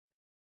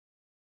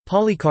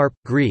Polycarp,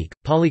 Greek,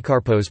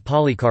 Polycarpos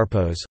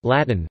Polycarpos,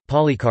 Latin,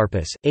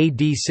 Polycarpus, AD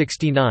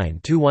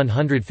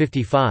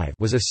 69–155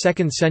 was a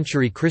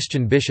 2nd-century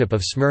Christian bishop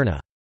of Smyrna.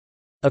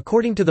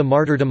 According to the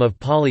martyrdom of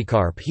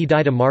Polycarp, he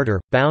died a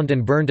martyr, bound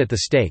and burned at the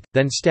stake,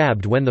 then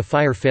stabbed when the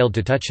fire failed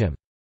to touch him.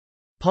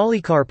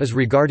 Polycarp is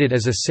regarded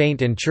as a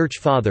saint and church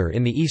father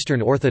in the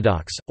Eastern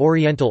Orthodox,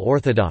 Oriental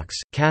Orthodox,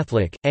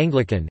 Catholic,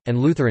 Anglican, and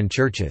Lutheran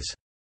churches.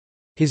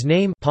 His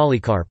name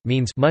Polycarp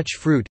means much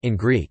fruit in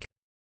Greek.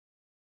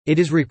 It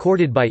is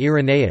recorded by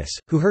Irenaeus,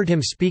 who heard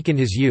him speak in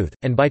his youth,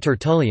 and by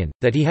Tertullian,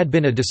 that he had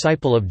been a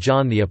disciple of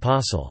John the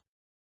Apostle.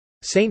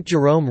 Saint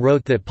Jerome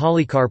wrote that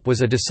Polycarp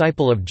was a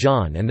disciple of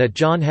John and that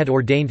John had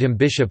ordained him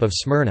bishop of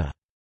Smyrna.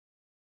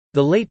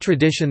 The late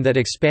tradition that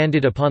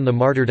expanded upon the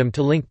martyrdom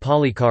to link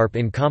Polycarp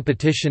in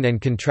competition and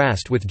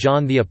contrast with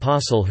John the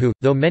Apostle who,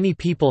 though many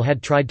people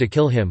had tried to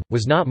kill him,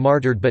 was not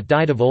martyred but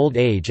died of old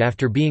age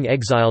after being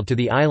exiled to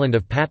the island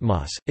of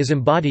Patmos, is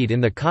embodied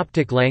in the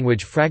Coptic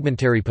language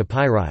fragmentary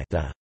papyri,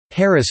 the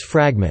Harris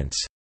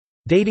fragments,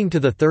 dating to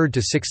the 3rd to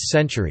 6th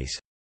centuries.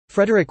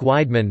 Frederick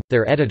Weidmann,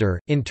 their editor,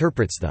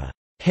 interprets the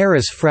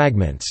Harris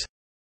fragments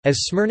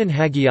as Smyrnan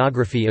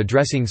hagiography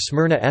addressing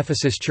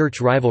Smyrna-Ephesus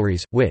church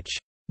rivalries, which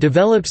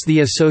develops the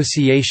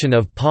association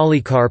of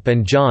Polycarp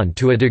and John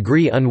to a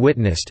degree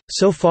unwitnessed,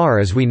 so far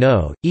as we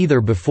know,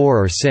 either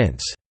before or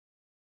since.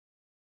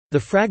 The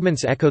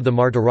fragments echo the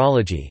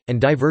martyrology,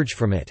 and diverge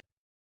from it.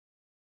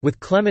 With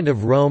Clement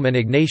of Rome and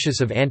Ignatius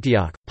of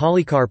Antioch,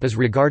 Polycarp is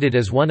regarded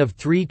as one of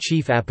 3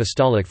 chief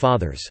apostolic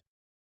fathers.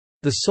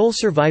 The sole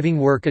surviving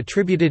work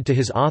attributed to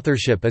his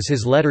authorship is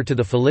his letter to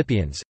the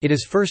Philippians. It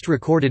is first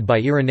recorded by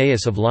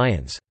Irenaeus of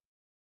Lyons.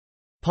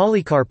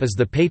 Polycarp is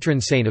the patron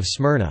saint of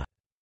Smyrna.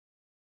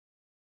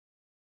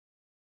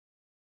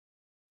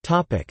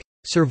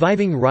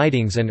 Surviving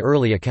writings and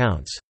early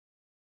accounts.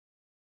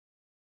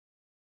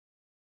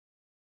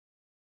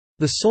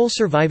 The sole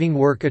surviving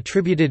work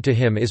attributed to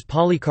him is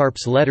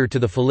Polycarp's letter to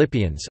the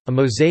Philippians, a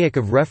mosaic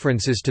of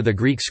references to the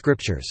Greek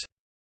scriptures.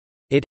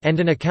 It, and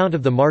an account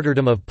of the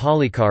martyrdom of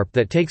Polycarp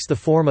that takes the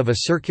form of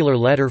a circular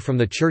letter from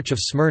the Church of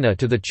Smyrna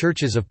to the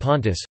churches of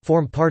Pontus,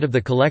 form part of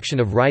the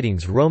collection of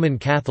writings Roman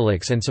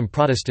Catholics and some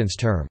Protestants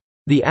term,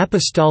 the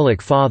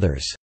Apostolic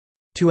Fathers,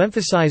 to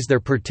emphasize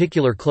their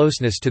particular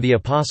closeness to the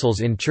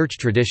Apostles in church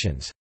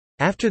traditions.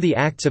 After the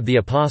Acts of the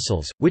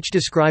Apostles, which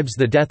describes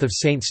the death of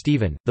Saint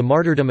Stephen, the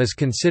martyrdom is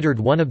considered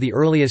one of the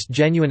earliest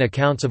genuine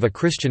accounts of a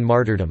Christian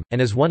martyrdom,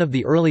 and is one of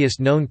the earliest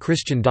known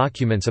Christian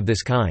documents of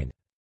this kind.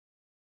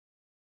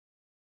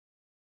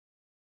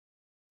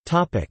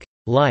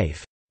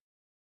 Life.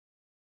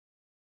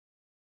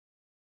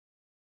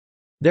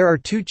 There are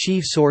 2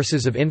 chief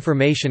sources of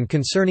information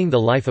concerning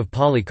the life of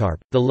Polycarp,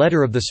 the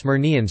letter of the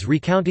Smyrnians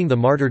recounting the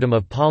martyrdom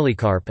of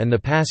Polycarp and the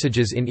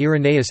passages in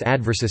Irenaeus'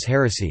 Adversus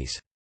Heresies.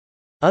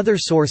 Other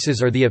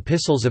sources are the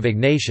epistles of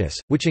Ignatius,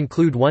 which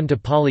include one to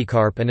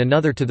Polycarp and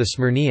another to the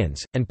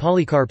Smyrnians, and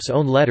Polycarp's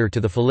own letter to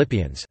the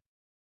Philippians.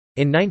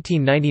 In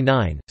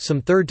 1999, some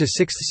 3rd to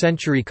 6th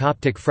century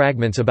Coptic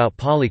fragments about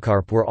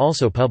Polycarp were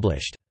also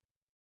published.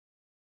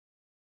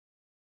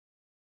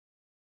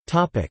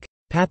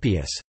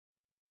 Papias.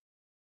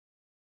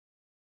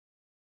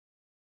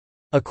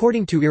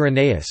 According to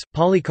Irenaeus,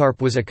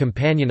 Polycarp was a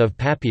companion of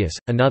Papias,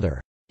 another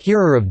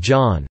hearer of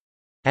John,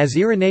 as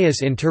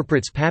Irenaeus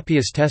interprets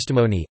Papias'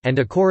 testimony, and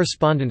a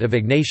correspondent of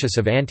Ignatius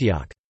of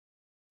Antioch.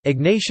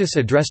 Ignatius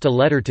addressed a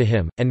letter to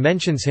him, and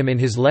mentions him in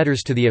his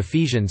letters to the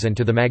Ephesians and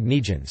to the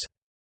Magnesians.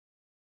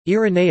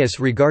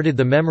 Irenaeus regarded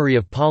the memory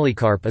of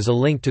Polycarp as a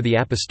link to the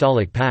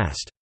apostolic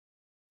past.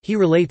 He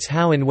relates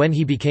how and when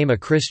he became a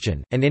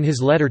Christian, and in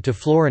his letter to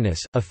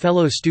Florinus, a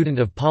fellow student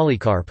of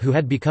Polycarp who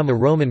had become a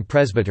Roman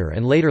presbyter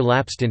and later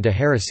lapsed into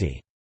heresy.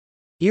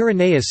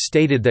 Irenaeus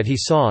stated that he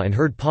saw and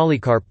heard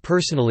Polycarp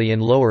personally in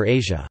Lower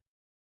Asia.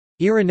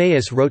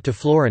 Irenaeus wrote to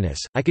Florinus,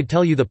 "I could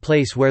tell you the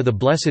place where the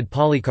blessed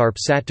Polycarp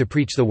sat to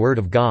preach the word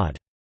of God.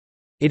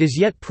 It is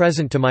yet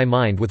present to my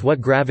mind with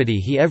what gravity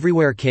he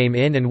everywhere came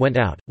in and went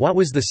out, what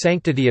was the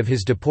sanctity of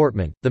his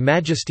deportment, the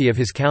majesty of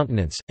his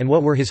countenance, and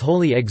what were his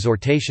holy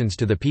exhortations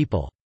to the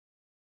people.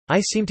 I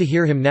seem to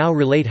hear him now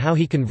relate how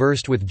he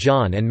conversed with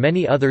John and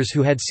many others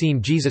who had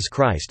seen Jesus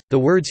Christ, the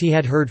words he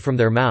had heard from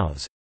their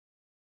mouths.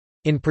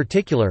 In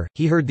particular,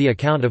 he heard the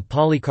account of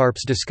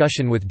Polycarp's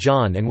discussion with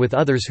John and with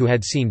others who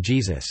had seen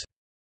Jesus."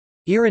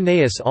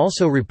 Irenaeus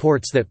also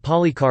reports that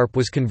Polycarp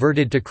was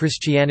converted to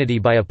Christianity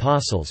by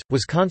apostles,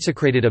 was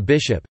consecrated a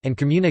bishop, and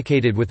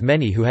communicated with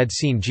many who had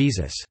seen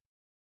Jesus.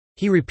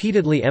 He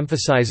repeatedly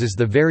emphasizes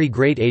the very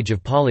great age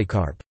of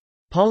Polycarp.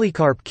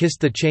 Polycarp kissed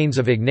the chains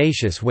of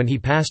Ignatius when he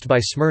passed by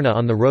Smyrna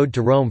on the road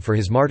to Rome for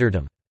his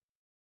martyrdom.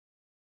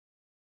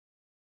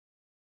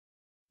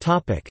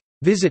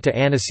 Visit to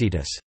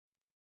Anicetus.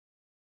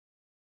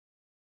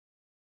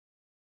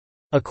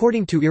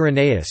 According to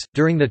Irenaeus,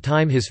 during the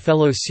time his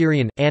fellow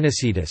Syrian,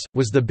 Anicetus,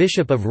 was the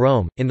bishop of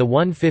Rome, in the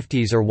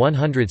 150s or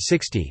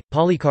 160,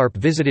 Polycarp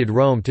visited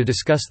Rome to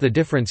discuss the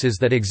differences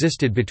that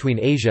existed between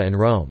Asia and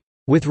Rome,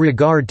 with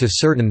regard to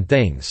certain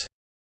things,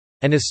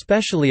 and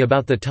especially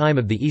about the time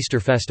of the Easter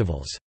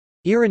festivals.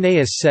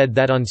 Irenaeus said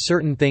that on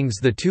certain things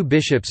the two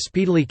bishops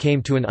speedily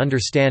came to an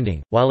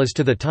understanding, while as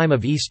to the time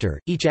of Easter,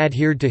 each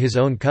adhered to his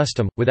own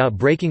custom, without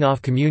breaking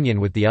off communion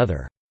with the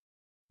other.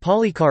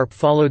 Polycarp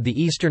followed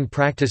the Eastern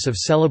practice of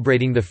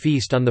celebrating the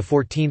feast on the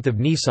 14th of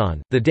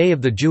Nisan, the day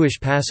of the Jewish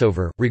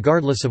Passover,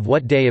 regardless of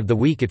what day of the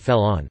week it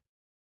fell on.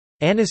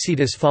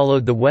 Anicetus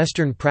followed the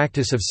Western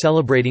practice of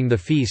celebrating the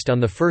feast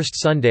on the first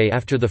Sunday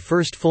after the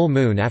first full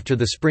moon after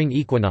the spring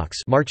equinox,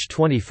 March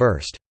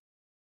 21.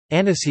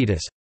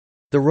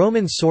 Anicetus—the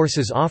Roman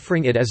sources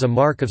offering it as a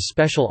mark of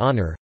special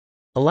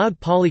honor—allowed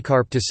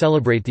Polycarp to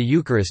celebrate the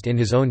Eucharist in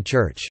his own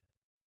church.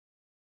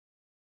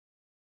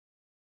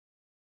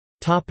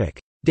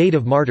 Date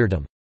of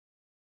martyrdom.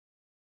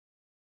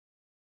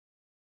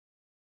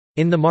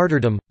 In the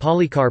martyrdom,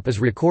 Polycarp is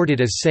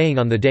recorded as saying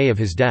on the day of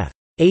his death,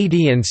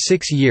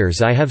 86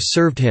 years I have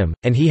served him,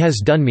 and he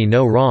has done me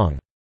no wrong,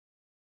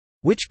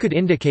 which could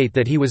indicate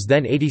that he was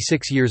then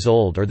 86 years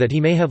old or that he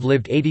may have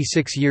lived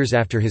 86 years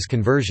after his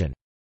conversion.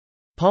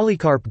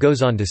 Polycarp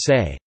goes on to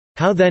say,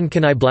 "How then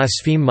can I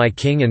blaspheme my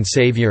King and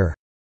Saviour?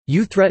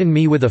 You threaten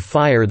me with a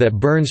fire that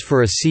burns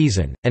for a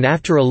season, and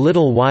after a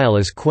little while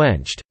is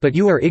quenched, but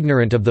you are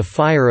ignorant of the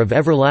fire of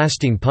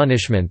everlasting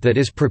punishment that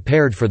is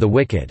prepared for the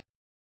wicked."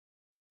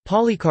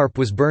 Polycarp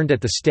was burned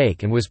at the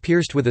stake and was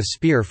pierced with a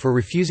spear for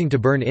refusing to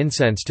burn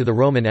incense to the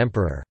Roman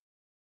emperor.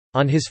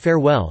 On his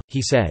farewell,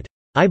 he said,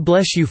 "I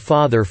bless you,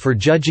 Father, for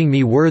judging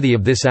me worthy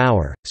of this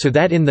hour, so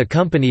that in the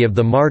company of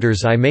the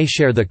martyrs I may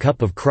share the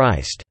cup of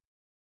Christ."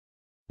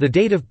 The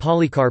date of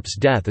Polycarp's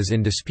death is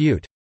in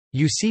dispute.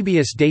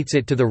 Eusebius dates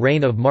it to the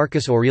reign of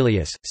Marcus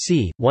Aurelius,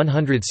 c.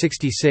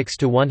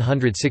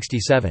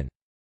 166–167.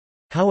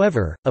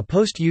 However, a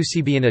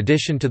post-Eusebian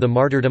addition to the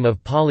martyrdom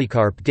of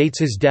Polycarp dates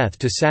his death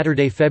to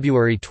Saturday,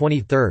 February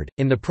 23,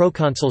 in the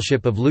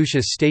proconsulship of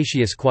Lucius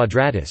Statius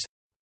Quadratus,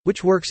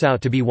 which works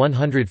out to be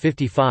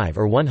 155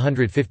 or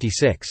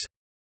 156.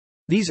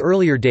 These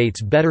earlier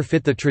dates better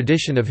fit the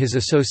tradition of his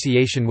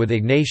association with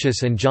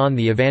Ignatius and John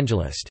the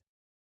Evangelist.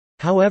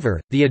 However,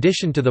 the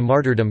addition to the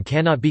martyrdom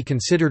cannot be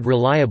considered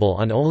reliable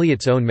on only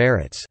its own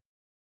merits.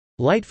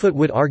 Lightfoot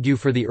would argue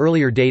for the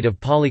earlier date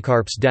of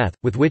Polycarp's death,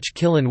 with which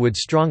Killen would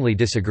strongly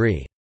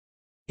disagree.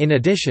 In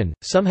addition,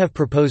 some have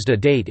proposed a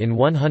date in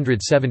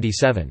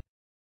 177.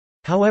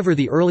 However,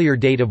 the earlier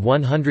date of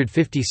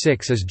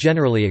 156 is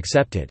generally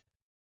accepted.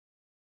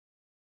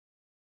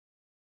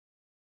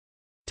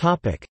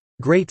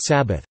 Great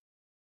Sabbath.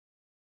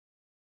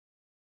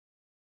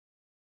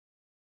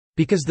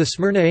 Because the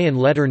Smyrnaean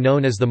letter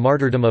known as the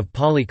Martyrdom of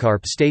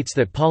Polycarp states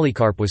that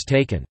Polycarp was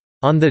taken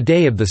on the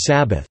day of the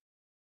Sabbath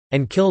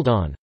and killed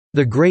on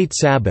the Great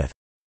Sabbath.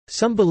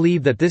 Some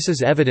believe that this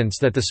is evidence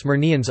that the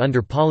Smyrnaeans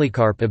under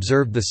Polycarp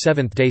observed the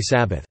seventh-day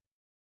Sabbath.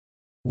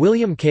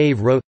 William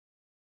Cave wrote,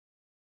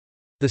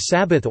 "The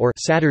Sabbath or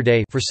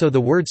Saturday, for so the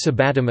word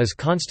sabbatum is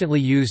constantly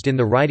used in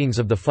the writings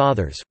of the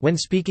Fathers, when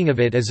speaking of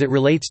it as it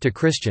relates to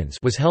Christians,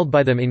 was held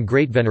by them in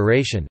great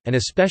veneration, and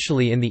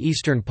especially in the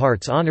eastern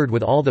parts honored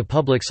with all the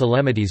public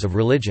solemnities of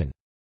religion.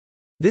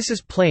 This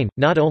is plain,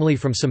 not only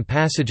from some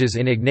passages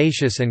in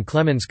Ignatius and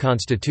Clement's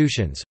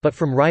constitutions, but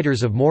from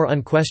writers of more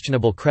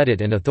unquestionable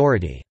credit and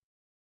authority.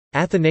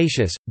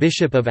 Athanasius,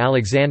 Bishop of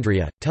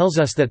Alexandria, tells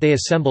us that they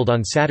assembled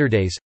on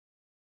Saturdays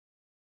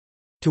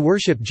to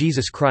worship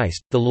Jesus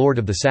Christ, the Lord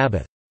of the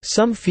Sabbath.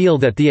 Some feel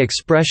that the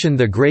expression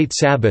the Great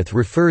Sabbath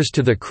refers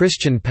to the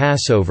Christian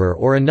Passover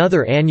or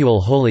another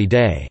annual holy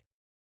day.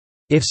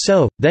 If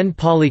so, then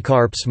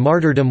Polycarp's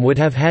martyrdom would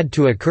have had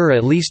to occur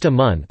at least a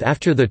month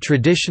after the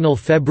traditional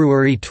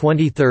February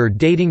 23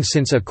 dating,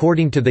 since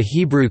according to the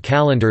Hebrew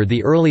calendar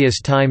the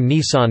earliest time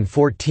Nisan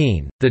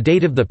 14, the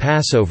date of the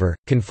Passover,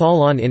 can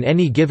fall on in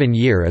any given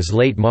year as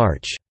late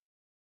March.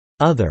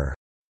 Other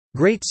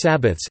Great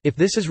Sabbaths, if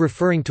this is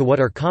referring to what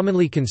are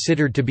commonly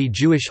considered to be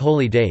Jewish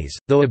holy days,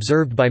 though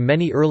observed by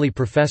many early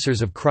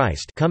professors of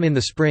Christ, come in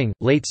the spring,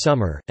 late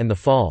summer, and the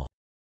fall.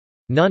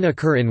 None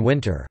occur in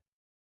winter.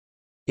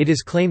 It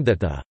is claimed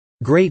that the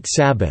Great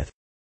Sabbath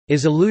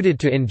is alluded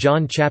to in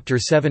John chapter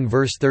 7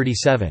 verse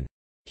 37.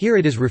 Here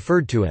it is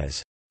referred to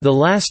as the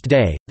last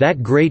day,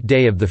 that great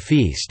day of the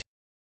feast,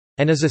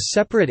 and as a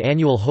separate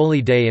annual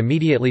holy day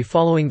immediately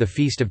following the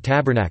Feast of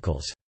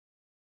Tabernacles.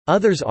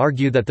 Others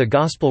argue that the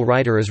Gospel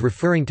writer is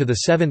referring to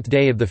the seventh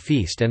day of the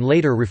feast and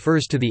later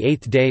refers to the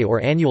eighth day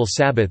or annual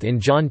Sabbath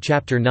in John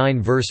chapter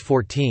 9 verse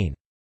 14.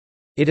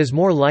 It is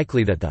more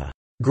likely that the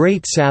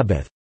Great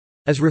Sabbath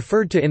as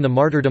referred to in the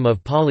martyrdom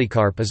of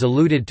Polycarp is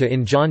alluded to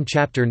in John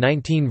chapter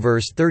 19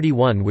 verse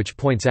 31, which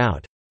points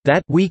out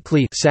that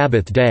weekly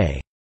Sabbath day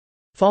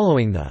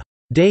following the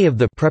day of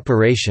the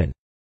preparation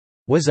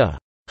was a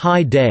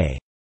high day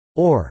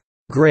or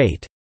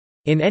great.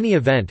 In any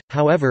event,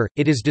 however,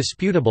 it is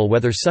disputable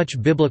whether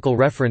such biblical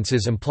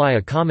references imply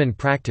a common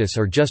practice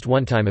or just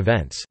one-time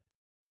events.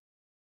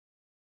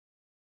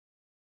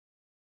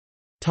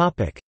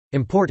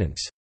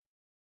 Importance.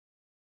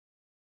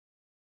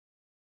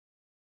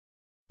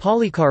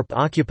 Polycarp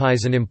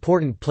occupies an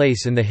important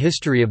place in the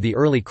history of the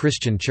early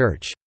Christian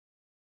Church.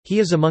 He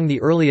is among the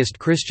earliest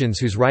Christians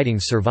whose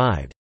writings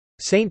survived.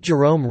 Saint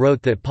Jerome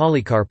wrote that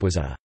Polycarp was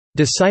a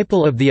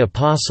disciple of the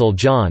Apostle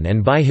John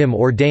and by him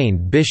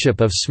ordained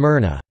Bishop of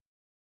Smyrna.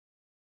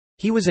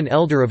 He was an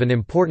elder of an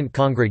important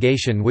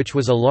congregation which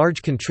was a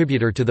large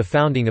contributor to the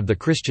founding of the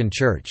Christian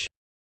Church.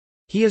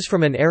 He is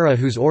from an era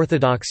whose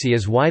orthodoxy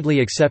is widely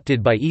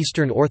accepted by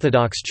Eastern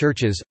Orthodox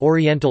churches,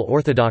 Oriental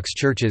Orthodox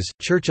churches,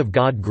 Church of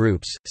God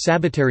groups,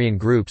 Sabbatarian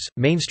groups,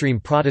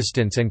 mainstream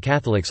Protestants and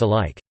Catholics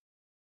alike.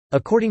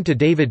 According to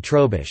David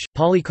Trobisch,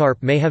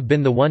 Polycarp may have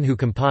been the one who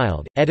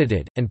compiled,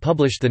 edited, and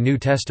published the New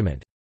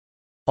Testament.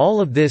 All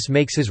of this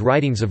makes his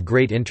writings of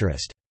great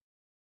interest.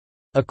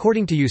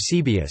 According to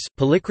Eusebius,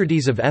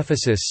 Polycrates of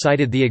Ephesus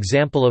cited the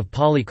example of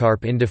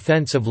Polycarp in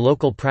defense of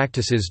local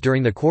practices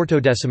during the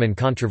Quartodeciman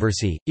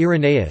controversy.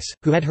 Irenaeus,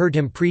 who had heard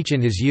him preach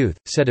in his youth,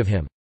 said of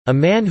him, "A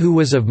man who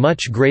was of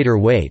much greater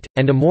weight,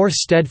 and a more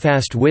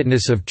steadfast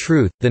witness of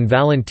truth, than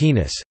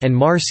Valentinus, and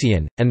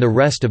Marcion, and the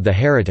rest of the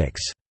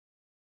heretics."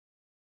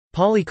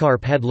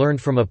 Polycarp had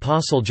learned from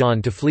Apostle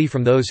John to flee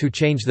from those who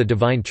change the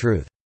divine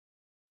truth.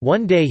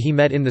 One day he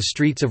met in the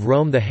streets of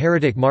Rome the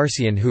heretic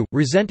Marcion who,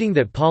 resenting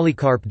that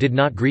Polycarp did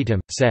not greet him,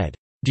 said,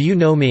 "Do you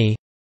know me?"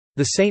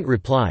 The saint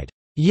replied,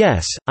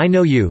 "Yes, I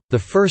know you, the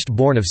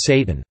firstborn of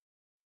Satan."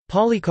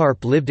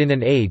 Polycarp lived in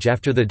an age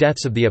after the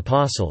deaths of the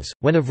apostles,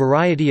 when a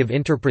variety of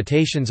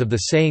interpretations of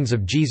the sayings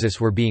of Jesus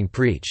were being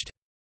preached.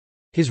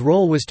 His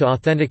role was to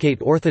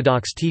authenticate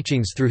orthodox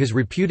teachings through his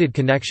reputed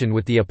connection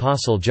with the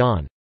apostle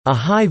John. A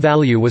high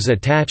value was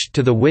attached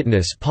to the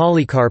witness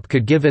Polycarp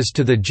could give as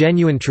to the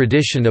genuine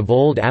tradition of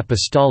old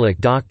apostolic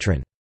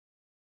doctrine.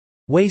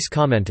 Weiss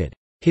commented,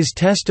 "His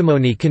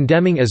testimony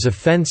condemning as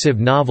offensive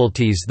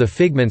novelties the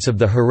figments of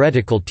the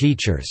heretical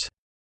teachers."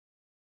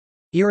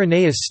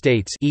 Irenaeus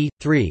states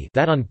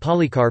that on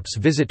Polycarp's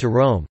visit to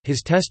Rome,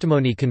 his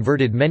testimony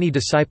converted many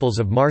disciples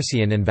of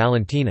Marcion and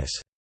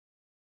Valentinus.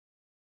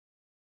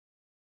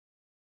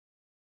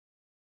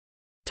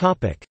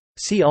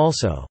 See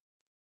also: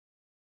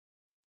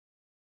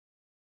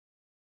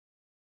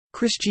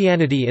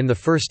 Christianity in the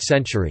 1st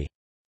century,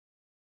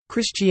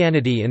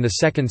 Christianity in the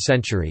 2nd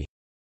century,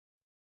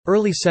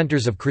 Early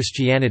centers of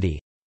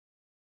Christianity,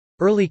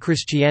 Early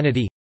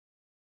Christianity,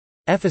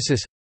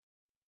 Ephesus,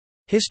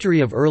 History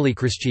of early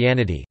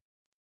Christianity,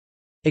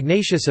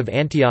 Ignatius of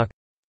Antioch,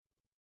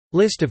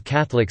 List of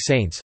Catholic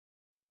saints,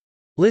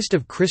 List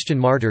of Christian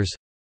martyrs,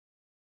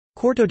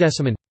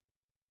 Quartodeciman.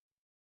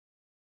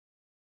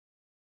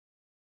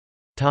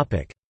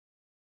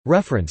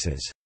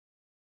 References.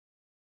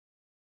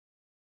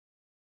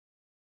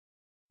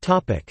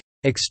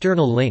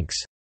 External links.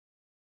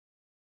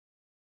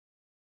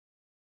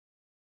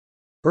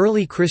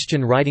 Early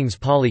Christian writings.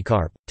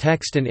 Polycarp,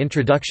 text and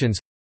introductions.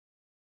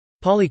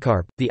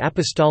 Polycarp, The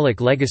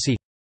Apostolic Legacy.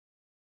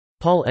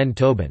 Paul N.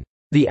 Tobin,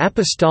 The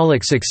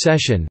Apostolic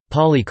Succession,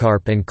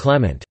 Polycarp and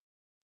Clement,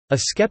 a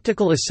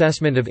skeptical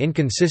assessment of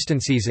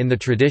inconsistencies in the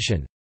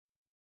tradition.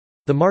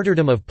 The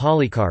Martyrdom of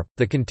Polycarp,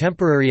 the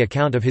contemporary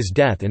account of his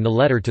death in the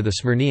letter to the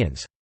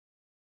Smyrnians.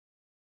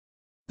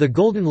 The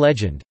Golden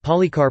Legend,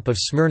 Polycarp of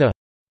Smyrna.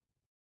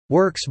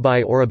 Works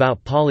by or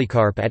about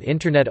Polycarp at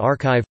Internet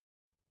Archive.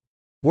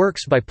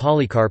 Works by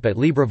Polycarp at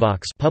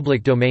LibriVox,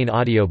 public domain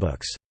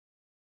audiobooks.